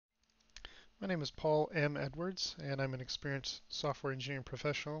My name is Paul M. Edwards, and I'm an experienced software engineering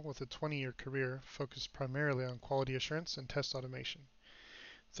professional with a 20-year career focused primarily on quality assurance and test automation.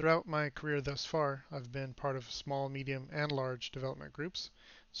 Throughout my career thus far, I've been part of small, medium, and large development groups,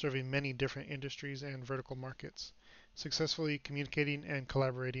 serving many different industries and vertical markets, successfully communicating and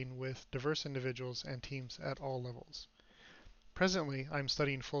collaborating with diverse individuals and teams at all levels. Presently, I'm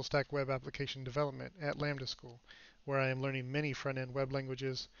studying full stack web application development at Lambda School, where I am learning many front end web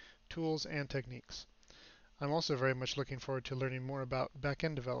languages, tools, and techniques. I'm also very much looking forward to learning more about back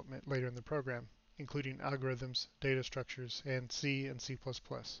end development later in the program, including algorithms, data structures, and C and C++.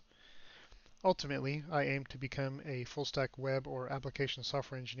 Ultimately, I aim to become a full stack web or application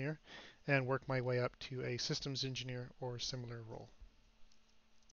software engineer and work my way up to a systems engineer or similar role.